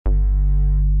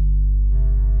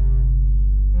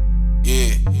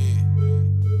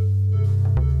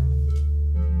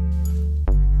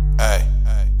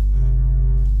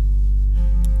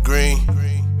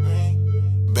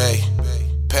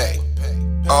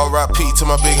R.I.P. to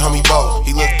my big homie Bo.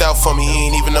 He looked out for me, he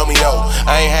ain't even know me though.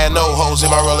 I ain't had no hoes in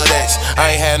my Rolodex.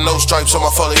 I ain't had no stripes on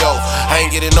my folio. I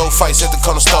ain't getting no fights at the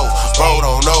corner store. Bro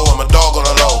don't know, I'm a dog on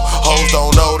the low. Hoes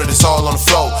don't know that it's all on the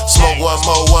flow. Smoke one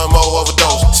more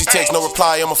overdose. She takes no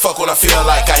reply, I'ma fuck when I feel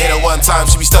like. I hit her one time,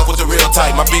 she be stuck with the real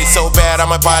type. My bitch so bad, I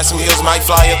might buy some heels. Might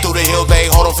fly her through the hill, they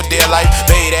hold on for dear life.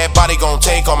 Babe, that body gon'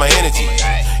 take all my energy.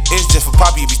 It's just for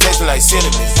Poppy, it be tasting like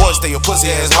cinnamon. Boy, stay your pussy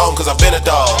ass home, cause I been a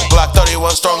dog. Block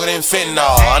 31 stronger than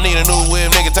fentanyl. I need a new whip,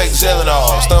 nigga, take the ceiling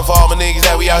off. Stun for all my niggas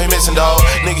that we out here missing, dog.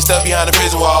 Niggas stuck behind the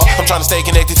prison wall. I'm tryna stay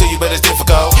connected to you, but it's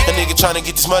difficult. A nigga tryna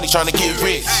get this money, tryna get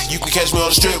rich. You can catch me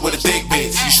on the strip with a thick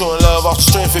bitch. You showing love off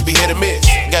the strength, it be hit or miss.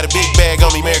 Got a big bag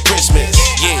on me, Merry Christmas.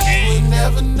 Yeah. You would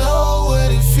never know what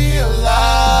it feel like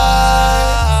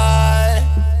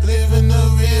living the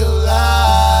real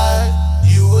life.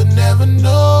 You would never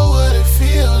know what it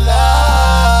feel like,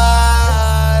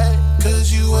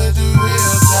 cause you went through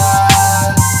real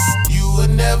time. You would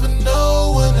never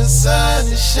know when the sun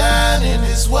is shining.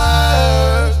 It's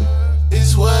worse,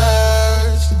 it's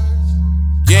worse.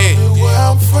 Yeah. Where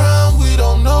I'm from, we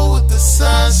don't know what the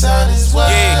sunshine is worth.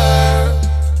 Yeah.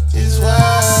 It's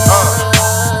worse.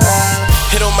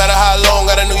 It don't matter how long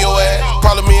I done knew your ass.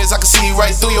 Problem is I can see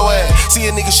right through your ass. See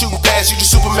a nigga shooting past you,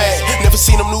 just super mad. Never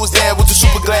seen him knew his dad was the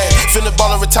super glad. Finna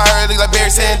ball and retire early like Barry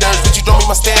Sanders. But you don't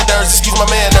meet my standards, excuse my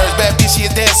manners. Bad bitch, she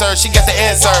a dancer, she got the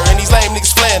answer. And these lame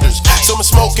niggas Flanders. So much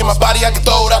smoke in my body, I can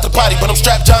throw it out the potty. But I'm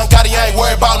strapped John Gotti, I ain't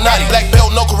worried about naughty. Black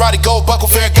belt, no karate, gold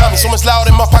buckle, Farrakami. So much loud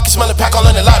in my pocket, smelling pack all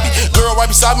in the lobby. Girl right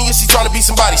beside me and she tryna be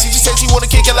somebody. She just said she wanna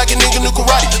kick it like a nigga knew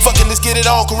karate. Fucking let's get it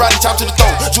on, karate, top to the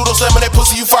throat. Judo slamming that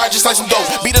pussy, you fire just like some dope.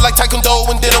 Beat it like Taekwondo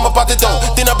and then I'm about to dough.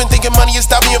 Then I've been thinking money is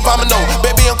stop me if I'm a no.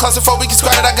 Baby, I'm claustrophobic, it's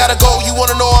crowded, I gotta go. You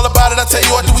wanna know all about it, I tell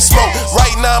you what do we smoke. Right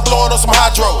now I'm blowing on some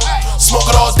hydro.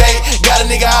 Smoking all day, got a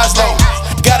nigga eyes low.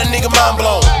 Got a nigga mind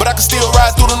blown, but I can still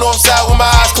ride through the north side with my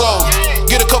eyes closed.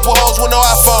 Get a couple hoes with no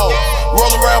iPhone.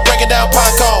 Roll around breaking down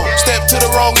pine cone. Step to the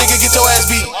wrong nigga, get your ass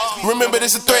beat. Remember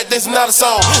this a threat, this is not a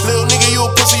song. Little nigga, you a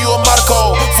pussy, you a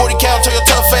monocone. 40 count, turn your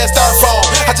tough fast styrofoam.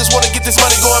 I just wanna get this